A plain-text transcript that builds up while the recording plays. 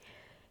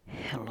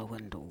Hello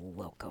and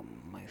welcome,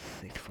 my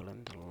faithful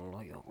and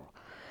loyal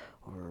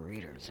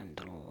readers and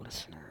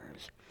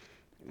listeners.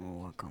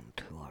 Welcome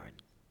to our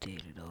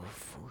daily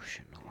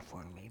devotional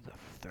for May the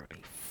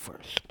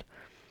 31st.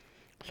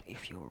 So,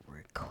 if you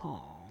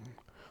recall,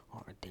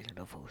 our daily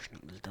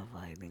devotional is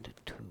divided into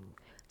two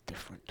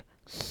different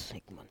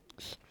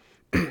segments.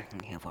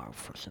 We have our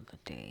first of the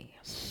day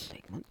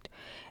segment,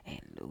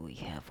 and we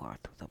have our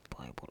Through the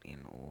Bible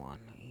in 1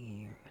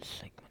 Year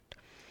segment.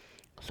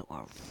 So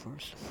our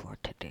verse for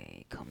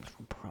today comes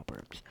from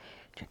Proverbs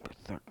chapter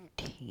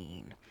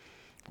 13,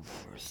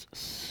 verse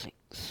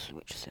 6,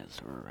 which says,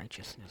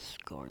 Righteousness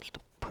guards the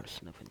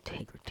person of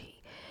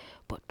integrity,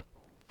 but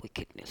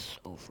wickedness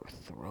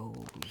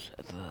overthrows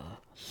the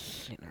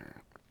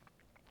sinner.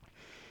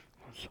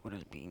 So what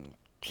is being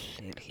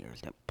said here is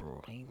that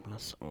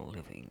blameless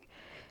living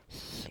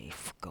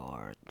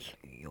safeguards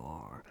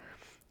your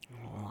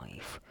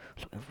life.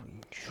 So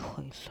every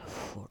choice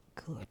for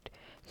good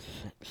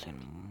sets in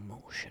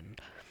motion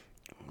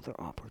other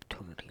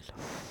opportunities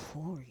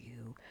for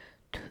you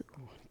to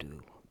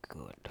do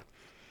good.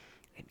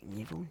 And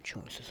evil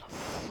choices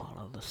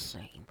follow the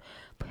same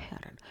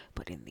pattern,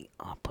 but in the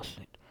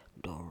opposite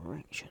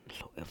direction.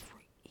 So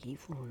every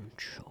evil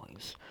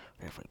choice,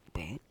 every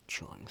bad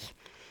choice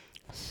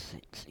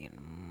sets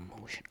in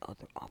motion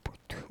other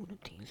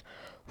opportunities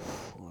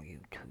for you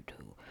to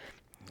do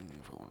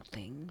evil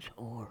things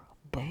or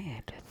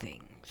bad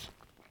things.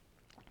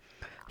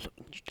 So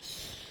each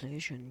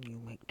decision you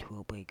make to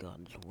obey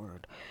God's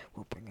word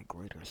will bring a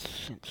greater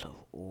sense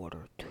of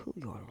order to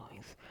your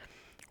life,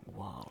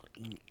 while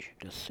each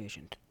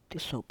decision to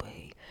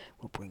disobey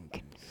will bring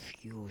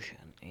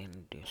confusion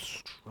and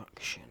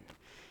destruction.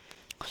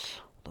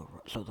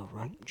 So the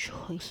right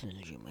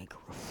choices you make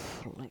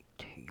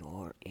reflect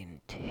your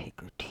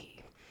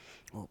integrity.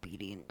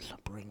 Obedience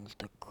brings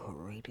the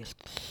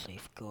greatest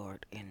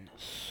safeguard and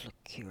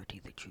security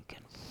that you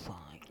can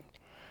find.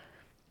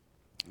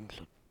 And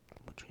so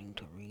what you need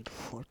to read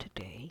for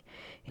today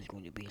is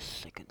going to be 2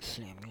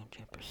 Samuel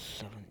chapter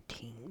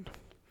 17,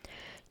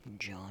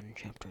 John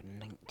chapter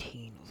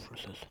 19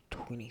 verses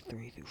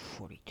 23 through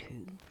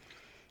 42,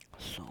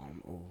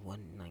 Psalm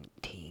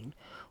 119,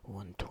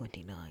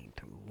 129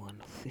 through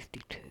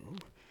 152,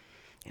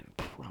 and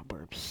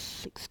Proverbs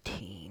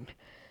 16,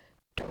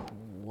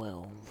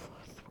 12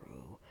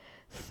 through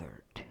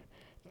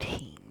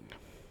 13.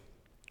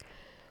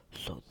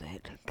 So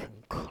that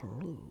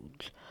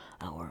concludes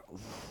our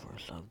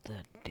verse of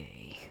the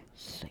day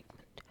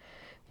segment.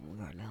 We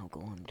are now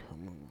going to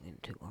move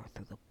into our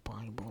Through the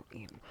Bible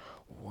in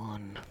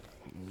 1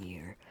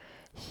 Year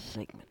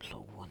segment.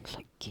 So once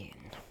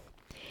again,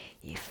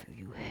 if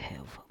you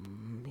have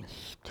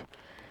missed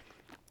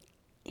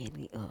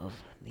any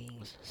of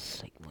these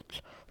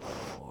segments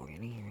for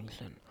any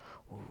reason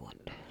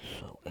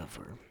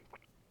whatsoever,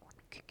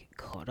 you get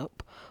caught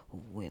up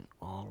with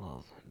all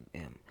of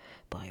them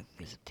by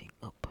visiting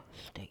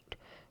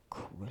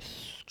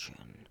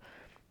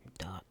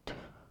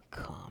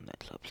upstatechristian.com.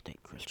 That's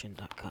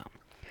upstatechristian.com.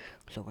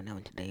 So we're now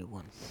in today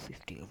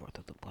 150 of our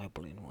Through the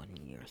Bible in 1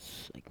 Year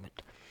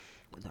segment,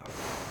 with our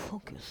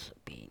focus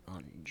being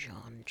on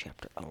John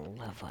chapter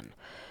 11,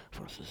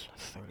 verses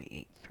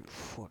 38 through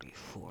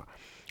 44.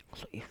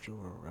 So if you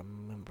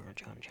remember,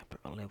 John chapter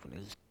 11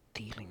 is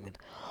dealing with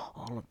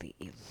all of the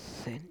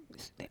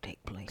events that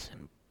take place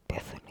in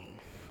Bethany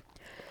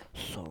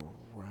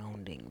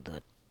surrounding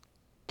the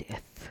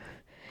death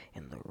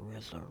and the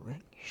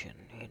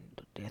resurrection and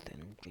the death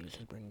and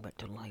Jesus bringing back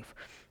to life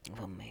of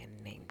a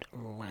man named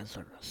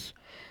Lazarus.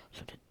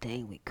 So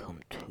today we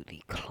come to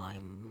the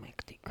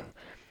climactic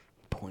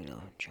point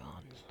of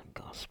John's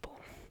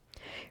gospel,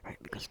 right?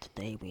 Because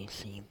today we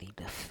see the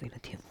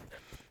definitive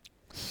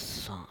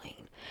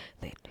sign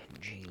that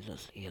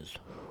Jesus is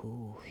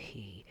who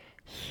he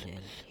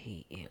says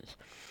he is.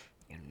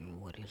 And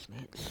what is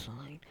that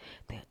sign?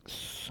 That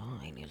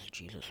sign is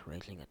Jesus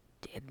raising a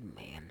dead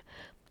man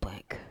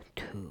back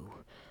to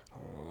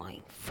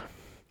life.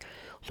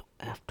 So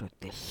after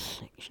this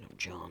section of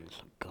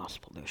John's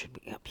gospel, there should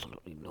be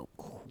absolutely no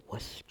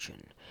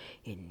question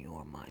in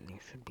your mind.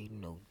 There should be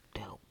no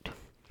doubt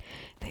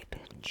that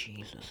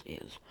Jesus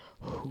is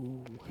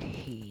who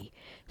he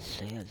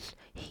says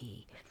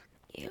he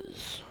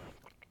is.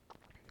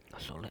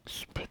 So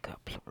let's pick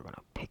up. So we're going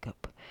to pick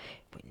up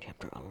in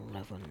chapter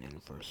 11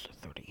 and verse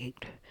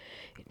 38.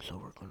 And so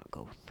we're going to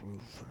go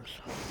through verse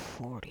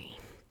 40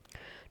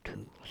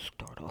 to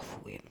start off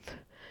with,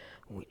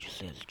 which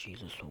says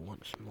Jesus,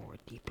 once more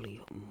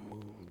deeply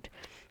moved,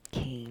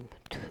 came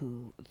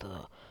to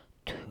the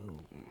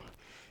tomb.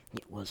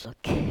 It was a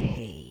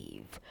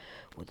cave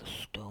with a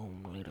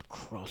stone laid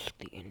across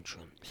the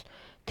entrance.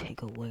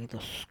 Take away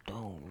the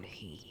stone,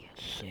 he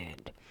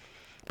said.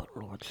 But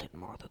Lord, said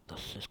Martha, the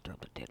sister of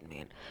the dead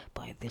man,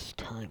 by this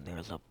time there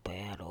is a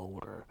bad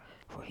odor,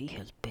 for he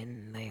has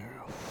been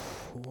there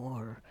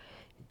 4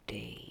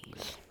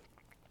 days.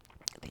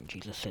 Then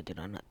Jesus said, Did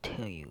I not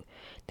tell you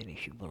that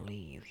if you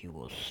believe, you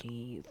will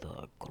see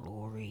the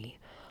glory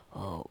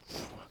of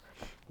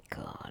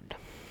God?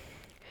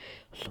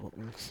 So what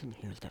we're seeing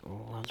here is that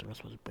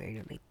Lazarus was buried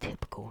in a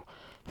typical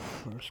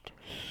first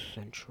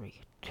century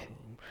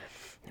tomb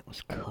that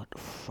was cut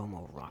from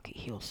a rocky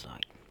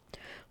hillside.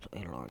 So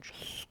a large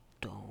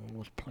stone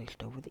was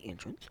placed over the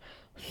entrance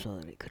so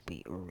that it could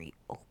be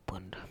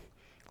reopened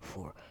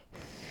for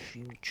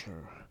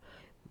future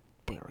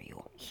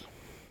burials.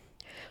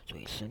 So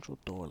a central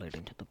door led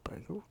into the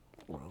burial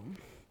room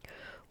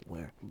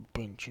where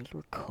benches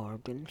were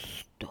carved in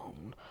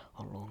stone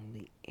along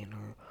the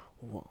inner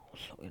wall.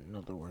 So in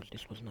other words,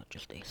 this was not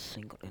just a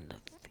single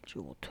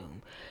individual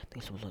tomb,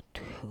 this was a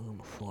tomb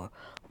for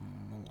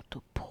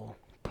multiple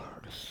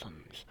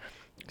persons.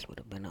 This would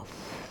have been a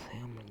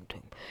family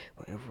tomb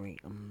where every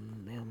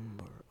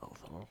member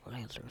of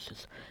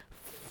Lazarus'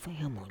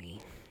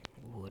 family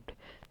would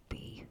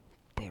be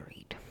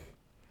buried.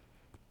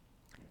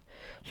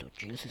 So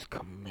Jesus'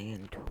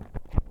 command to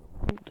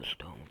remove the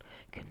stone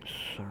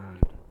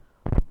concerned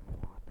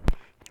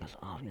because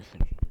obviously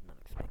she did not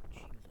expect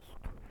Jesus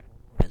to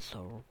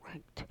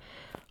resurrect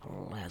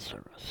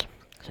Lazarus.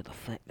 So the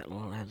fact that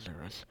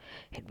Lazarus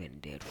had been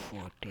dead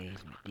 4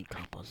 days meant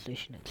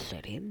decomposition had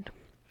set in,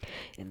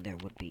 and there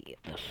would be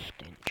the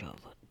stench of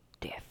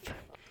death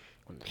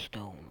when the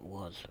stone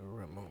was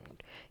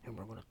removed. And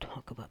we're going to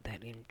talk about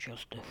that in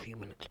just a few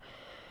minutes.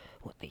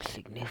 What the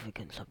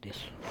significance of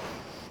this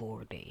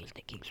 4 days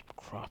that keeps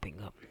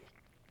cropping up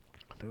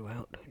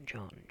throughout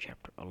John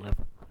chapter 11.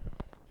 So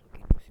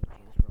again, we see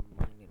Jesus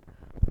reminded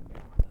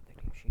Martha that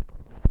if she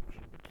believed, she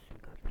would see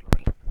God's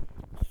glory.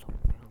 So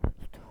now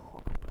let's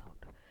talk about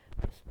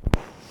this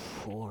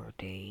 4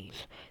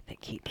 days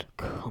that keeps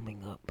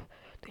coming up.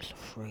 This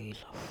phrase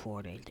of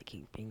 4 days that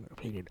keeps being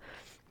repeated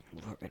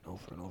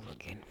over and over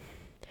again.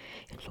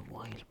 And so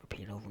why is it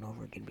repeated over and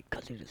over again?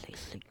 Because it is a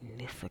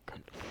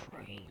significant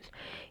phrase.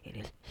 It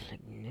is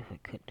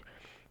significant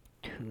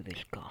to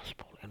this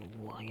gospel. And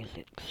why is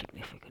it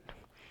significant?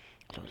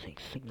 So it's a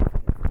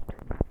significant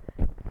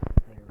to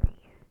very, very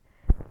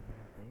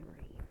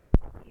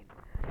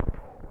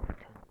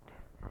important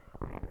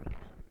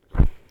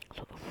reasons.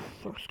 So the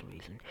first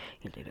reason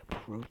is that it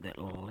proved that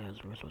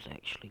Lazarus was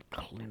actually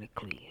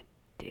clinically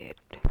dead.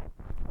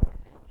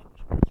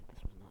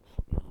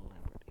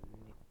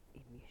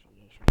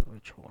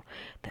 Ritual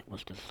that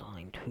was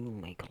designed to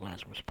make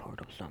Lazarus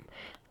part of some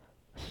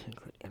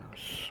secret inner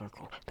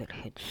circle that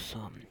had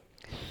some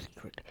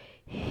secret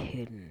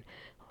hidden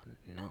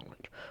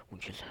knowledge,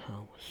 which is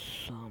how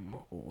some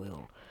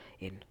will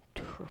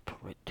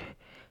interpret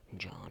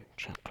John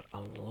chapter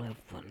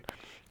 11,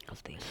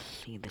 because they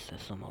see this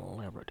as some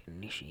elaborate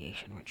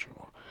initiation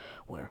ritual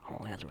where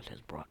Lazarus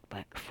is brought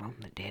back from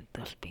the dead,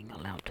 thus being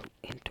allowed to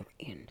enter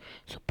in,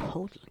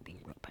 supposedly being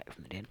brought back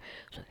from the dead,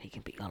 so that he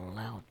can be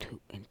allowed to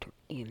enter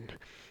into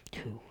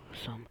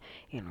some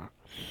inner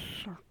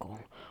circle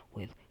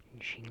with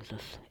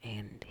Jesus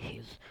and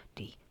his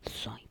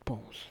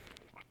disciples.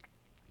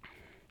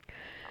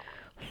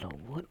 So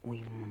what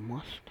we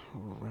must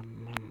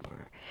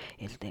remember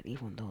is that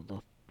even though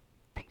the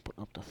people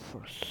of the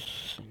first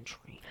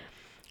century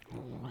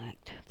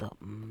lacked the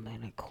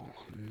medical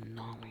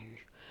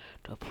knowledge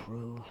to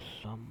prove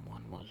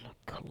someone was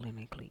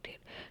clinically dead,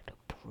 to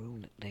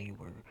prove that they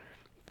were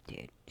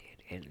dead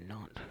and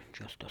not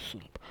just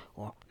asleep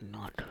or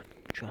not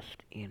just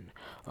in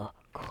a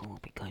coma,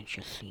 because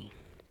you see,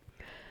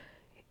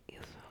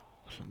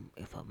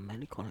 if a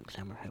medical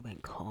examiner had been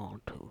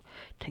called to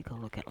take a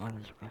look at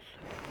Lazarus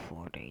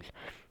 4 days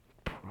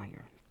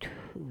prior to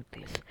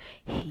this,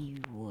 he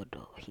or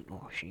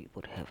she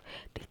would have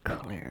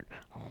declared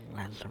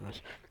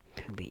Lazarus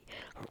to be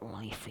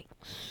life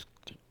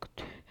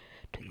extinct,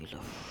 to use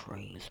a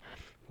phrase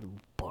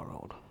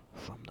borrowed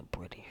from the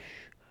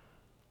British.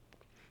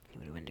 He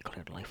would have been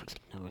declared life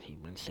extinct. In other words, he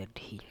would have said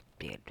he's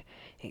dead.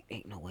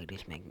 Ain't no way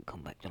this man can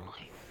come back to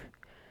life.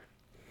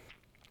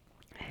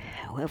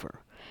 However,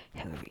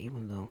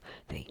 even though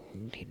they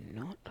did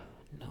not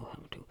know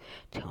how to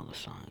tell the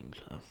signs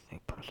of a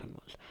person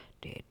was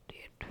dead,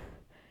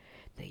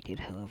 they did,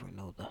 however,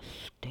 know the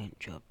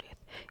stench of death.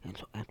 And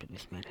so after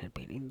this man had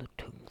been in the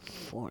tomb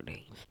 4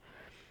 days,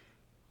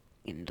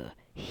 in the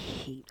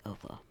heat of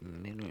a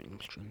Middle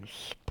Eastern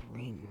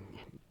spring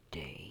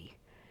day,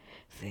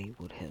 they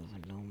would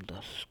have known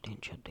the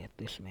stench of death.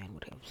 This man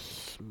would have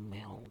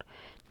smelled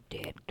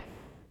dead.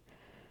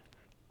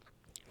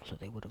 So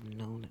they would have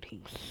known that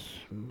he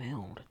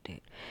smelled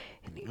dead.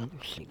 And the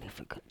other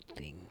significant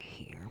thing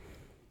here,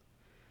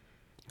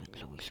 and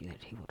so we see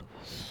that he would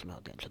have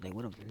smelled dead. So they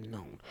would have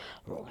known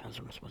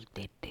Lazarus was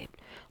dead.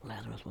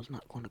 Lazarus was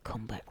not going to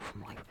come back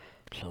from life.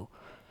 So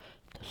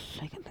the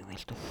second thing,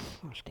 that's the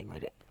first thing,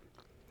 right? It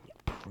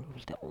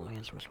proves that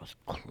Lazarus was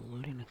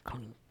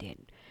clinically dead,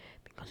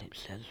 because it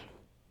says,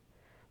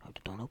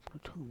 don't open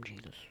the tomb,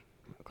 Jesus.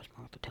 Because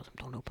Martha tells him,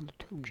 don't open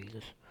the tomb,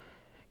 Jesus,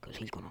 because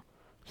he's going to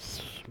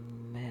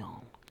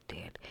smell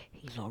dead.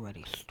 He's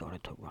already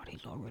started to rot.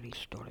 He's already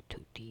started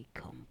to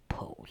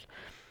decompose.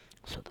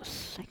 So the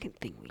second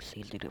thing we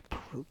see is that it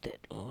proved that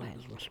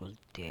Lazarus was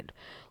dead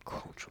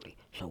culturally.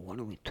 So what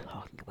are we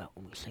talking about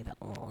when we say that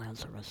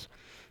Lazarus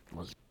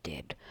was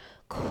dead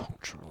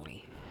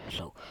culturally?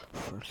 So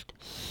first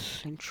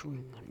century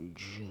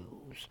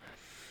Jews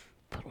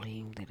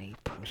believed that a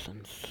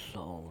person's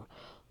soul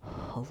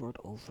hovered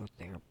over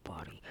their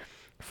body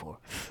for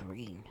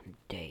 3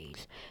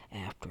 days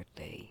after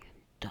they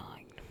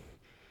died.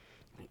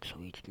 So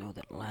we know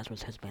that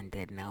Lazarus has been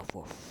dead now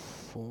for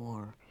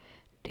 4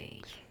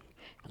 days.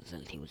 It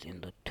says he was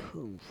in the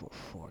tomb for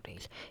 4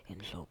 days.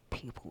 And so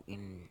people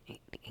in the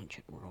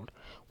ancient world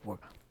were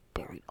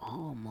buried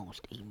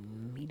almost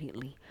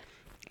immediately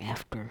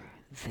after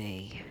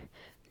they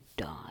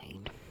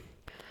died,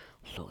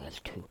 so as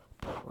to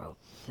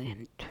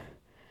prevent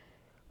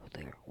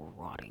their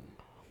rotting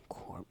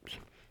corpse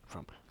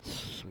from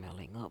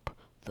smelling up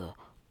the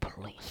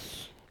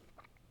place.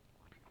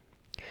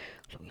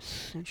 So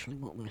essentially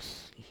what we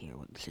see here,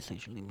 what this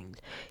essentially means,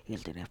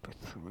 is that after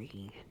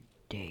 3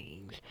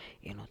 days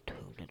in a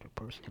tomb, that the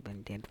person had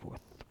been dead for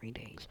 3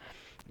 days,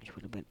 which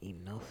would have been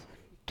enough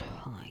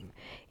time,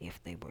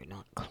 if they were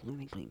not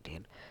clinically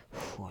dead,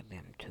 for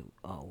them to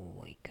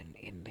awaken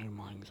in their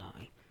mind's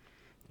eye,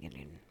 and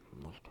in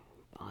most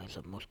eyes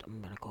of most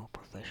medical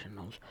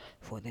professionals,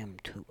 for them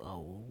to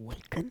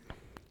awaken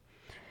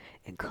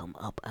and come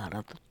up out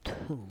of the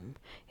tomb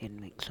and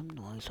make some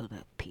noise so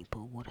that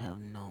people would have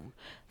known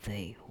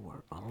they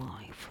were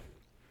alive.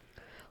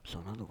 So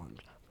in other words,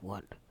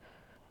 what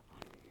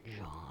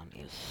John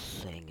is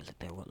saying is that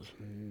there was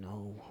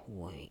no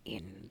way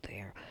in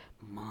their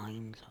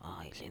mind's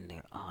eyes, in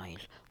their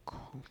eyes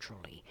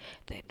culturally,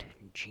 that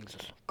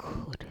Jesus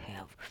could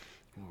have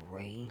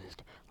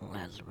raised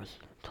Lazarus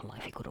to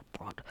life. He could have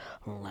brought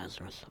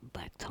Lazarus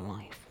back to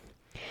life.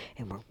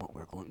 And what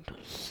we're going to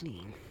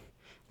see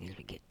as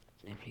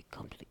we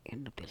come to the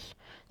end of this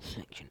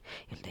section,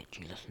 is that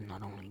Jesus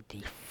not only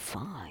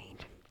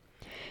defied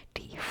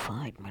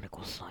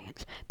medical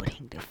science, but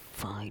he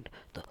defied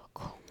the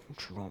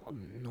cultural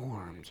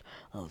norms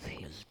of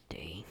his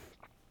day.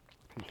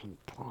 And he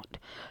brought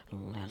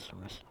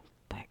Lazarus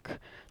back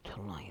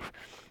to life.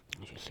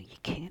 As you see, you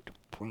can't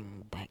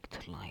bring back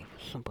to life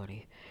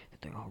somebody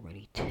that they're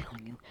already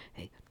telling you,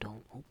 hey,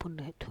 don't open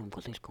that tomb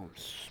because it's going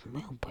to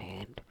smell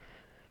bad,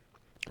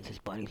 because his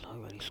body's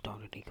already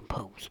started to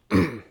decompose.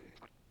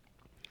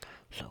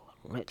 So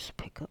let's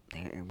pick up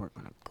there, and we're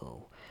going to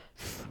go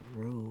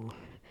through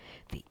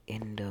the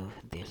end of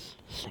this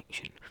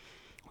section,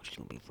 which is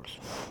going to be verse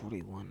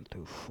 41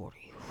 through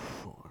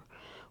 44,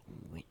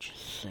 which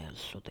says,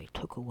 so they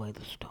took away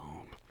the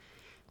stone.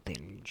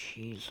 Then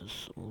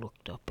Jesus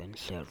looked up and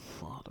said,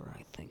 Father,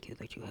 I thank you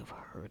that you have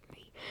heard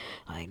me.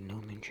 I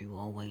know that you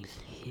always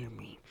hear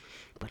me,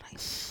 but I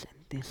said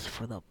this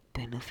for the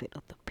benefit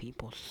of the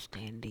people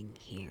standing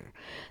here,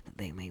 that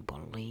they may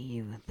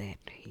believe that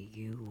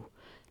you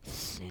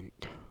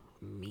sent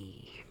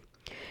me.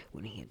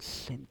 When he had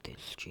said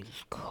this,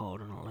 Jesus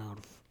called in a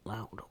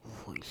loud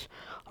voice,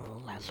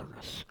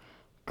 Lazarus,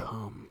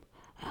 come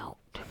out.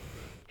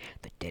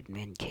 The dead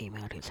man came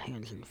out, his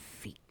hands and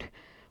feet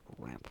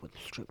wrapped with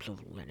strips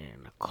of linen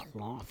and a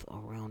cloth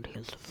around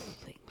his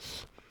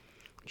face.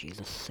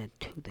 Jesus said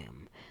to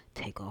them,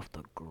 take off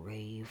the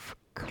grave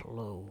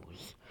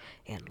clothes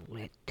and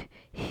let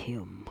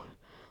him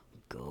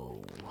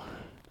go.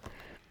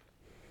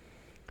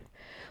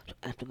 So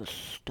after the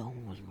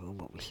stone was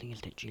removed, what we see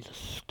is that Jesus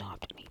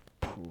stopped and he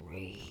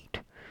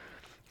prayed.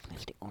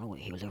 That's the only way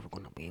he was ever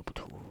going to be able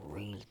to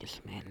raise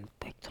this man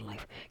back to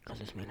life, because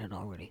this man had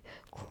already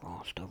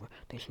crossed over.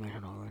 This man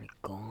had already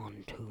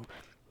gone to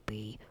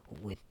be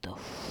with the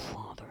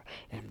Father,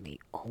 and the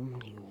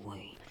only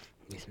way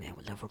this man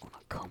was ever going to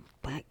come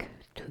back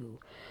to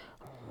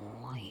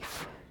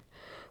life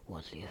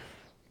was if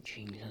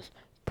Jesus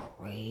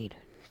prayed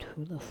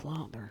to the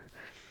Father,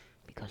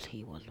 because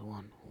he was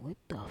one with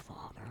the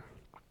Father,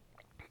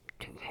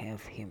 to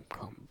have him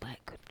come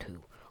back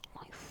to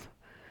life.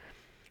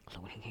 So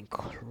when he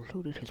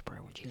concluded his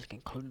prayer, when Jesus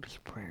concluded his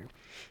prayer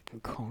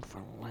and called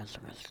for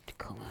Lazarus to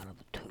come out of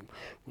the tomb,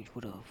 which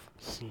would have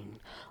seemed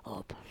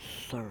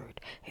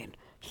absurd and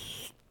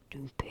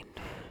stupid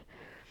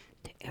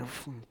to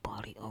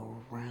everybody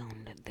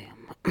around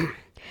them,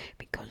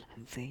 because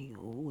they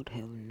would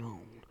have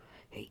known,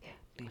 hey,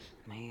 this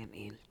man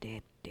is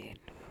dead.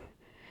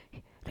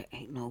 There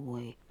ain't no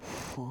way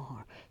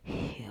for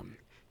him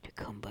to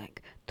come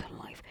back to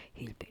life.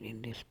 He's been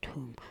in this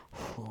tomb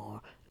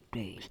for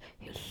days.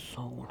 His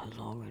soul has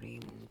already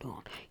moved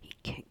on. He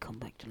can't come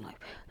back to life.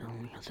 Not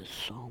only has his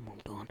soul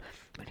moved on,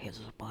 but his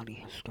body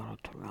has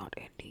started to rot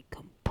and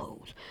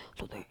decompose.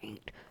 So there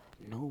ain't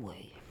no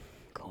way,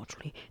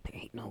 culturally, there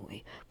ain't no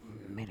way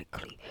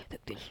medically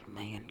that this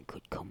man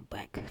could come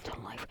back to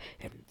life.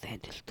 And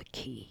that is the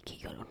key.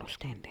 You gotta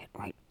understand that,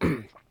 right?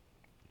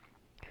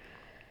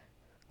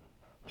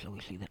 So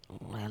we see that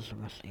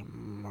Lazarus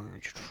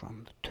emerged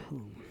from the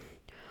tomb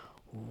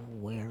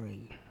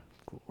wearing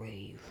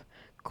grave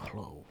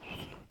clothes,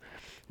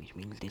 which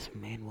means this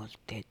man was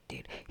dead.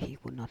 He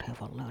would not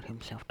have allowed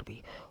himself to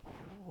be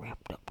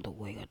wrapped up the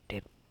way a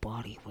dead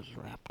body was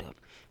wrapped up,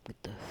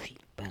 with the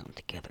feet bound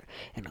together,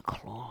 and a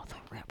cloth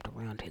wrapped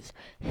around his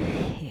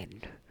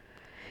head.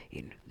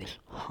 In this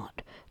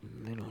hot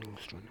Middle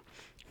Eastern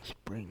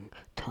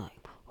springtime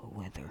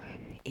weather,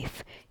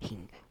 if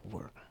he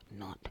were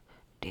not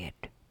dead,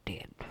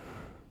 dead.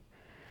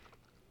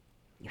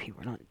 If he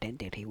were not dead,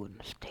 dead, he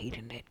wouldn't have stayed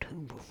in that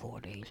tomb for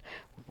 4 days,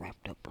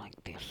 wrapped up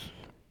like this,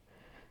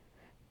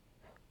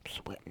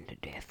 sweating to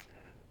death.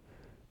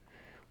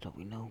 So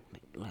we know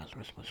that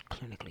Lazarus was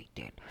clinically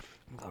dead.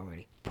 We've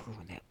already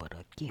proven that, but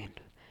again,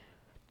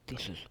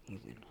 this is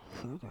even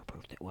further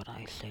proof that what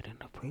I said in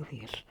our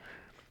previous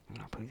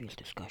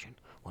discussion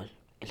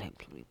is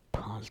absolutely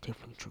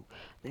positively true.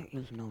 There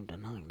is no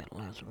denying that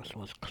Lazarus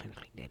was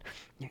clinically dead.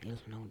 There is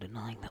no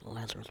denying that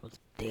Lazarus was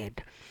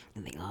dead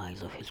in the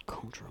eyes of his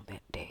culture of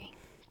that day.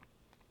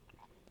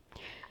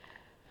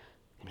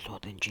 And so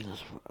then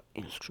Jesus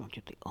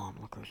instructed the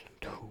onlookers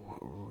to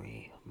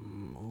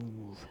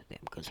remove them,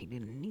 because he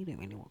didn't need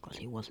them anymore, because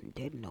he wasn't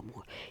dead no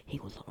more. He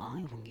was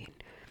alive again.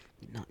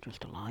 Not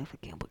just alive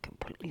again, but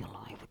completely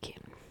alive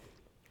again.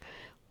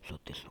 So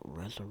this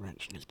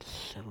resurrection is the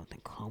seventh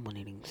and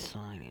culminating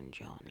sign in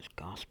John's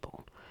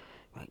Gospel.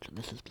 Right, so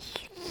this is the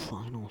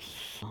final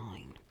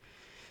sign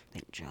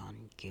that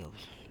John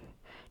gives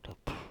to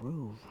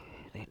prove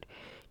that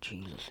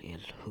Jesus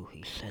is who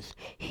he says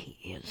he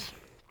is.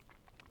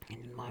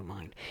 And in my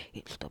mind,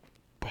 it's the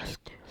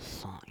best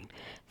sign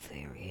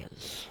there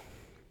is.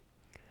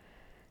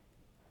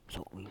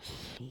 So we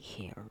see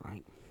here,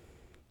 right?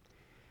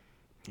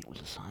 It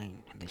was a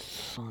sign, and this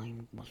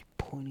sign was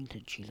pointing to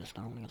Jesus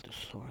not only as the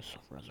source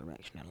of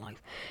resurrection and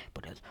life,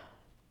 but as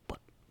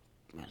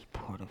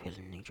part of his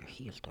nature.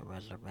 He is the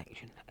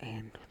resurrection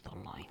and the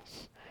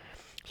life.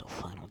 So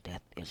final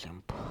death is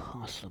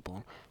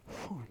impossible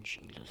for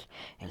Jesus,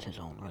 as his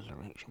own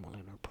resurrection will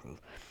later prove.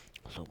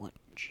 So what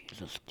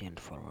Jesus did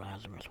for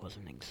Lazarus was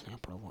an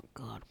example of what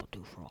God will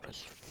do for all his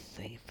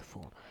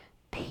faithful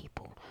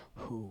people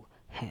who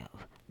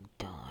have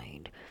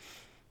died.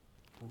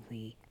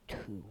 We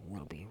too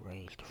will be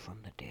raised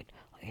from the dead.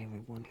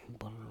 Everyone who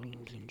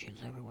believes in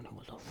Jesus, everyone who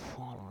is a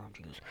follower of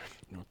Jesus,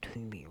 will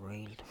too be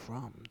raised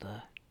from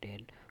the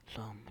dead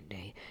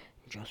someday,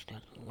 just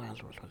as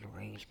Lazarus was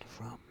raised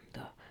from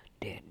the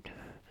dead.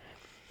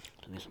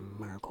 So this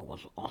miracle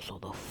was also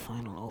the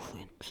final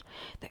offense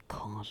that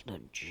caused the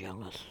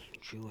jealous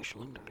Jewish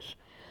leaders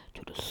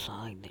to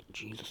decide that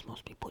Jesus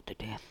must be put to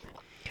death.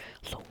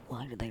 So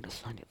why did they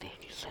decide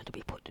that Jesus had to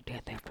be put to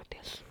death after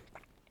this?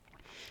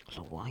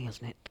 So why is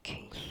that the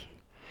case?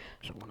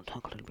 So we're going to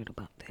talk a little bit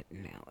about that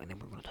now, and then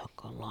we're going to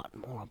talk a lot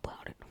more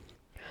about it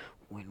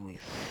when we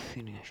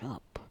finish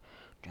up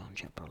John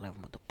chapter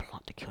 11 with the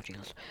plot to kill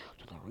Jesus.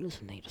 So the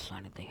reason they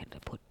decided they had to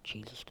put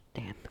Jesus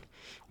to death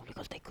was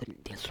because they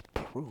couldn't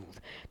disprove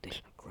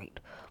this great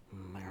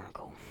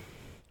miracle.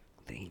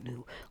 They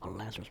knew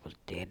Lazarus was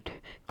dead.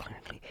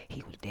 Clinically,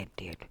 he was dead.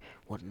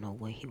 Wasn't no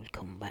way he was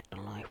coming back to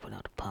life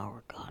without the power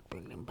of God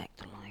bringing him back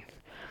to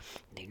life.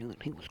 They knew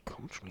that he was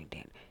culturally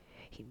dead.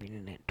 He'd been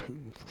in that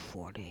tomb for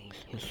 4 days.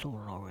 His soul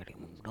had already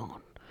moved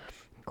on,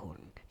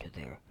 according to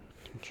their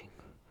teaching.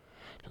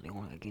 So the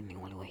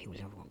only way he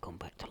was ever going to come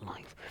back to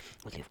life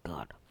was if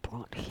God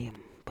brought him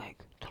back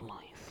to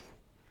life.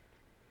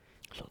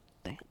 So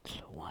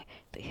that's why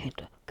they had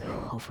to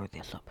cover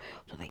this up.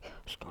 So they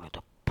started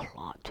to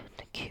plot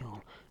to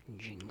kill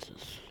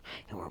Jesus.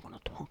 And we're going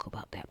to talk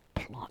about that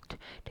plot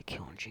to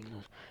kill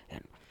Jesus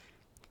and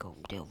go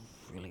delve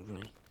really,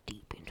 really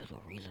deep into the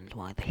reasons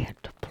why they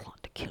had to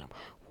plot to kill him.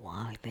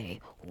 Why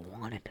they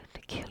wanted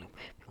to kill him.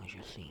 Because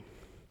you see,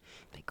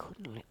 they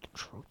couldn't let the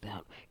truth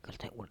out because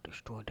that would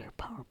destroy their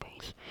power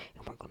base.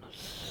 And we're going to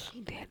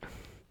see that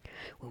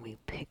when we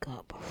pick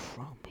up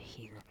from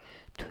here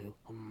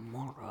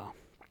tomorrow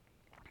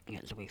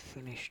as we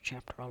finish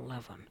chapter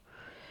 11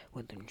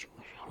 with the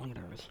Jewish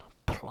leaders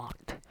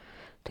plot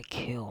to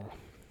kill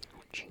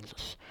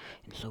Jesus.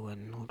 And so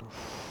in order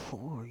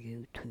for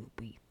you to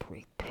be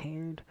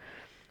prepared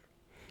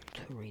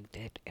to read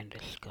that and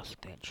discuss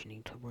that, you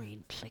need to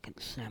read 2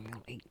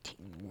 Samuel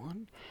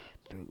 18:1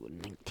 through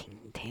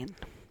 19:10,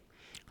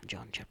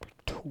 John chapter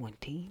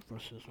 20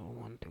 verses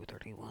 1 through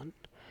 31,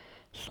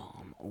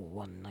 Psalm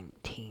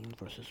 119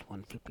 verses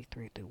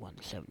 153 through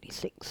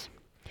 176,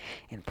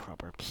 and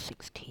Proverbs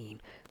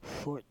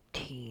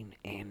 16:14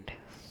 and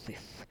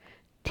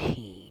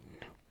 15.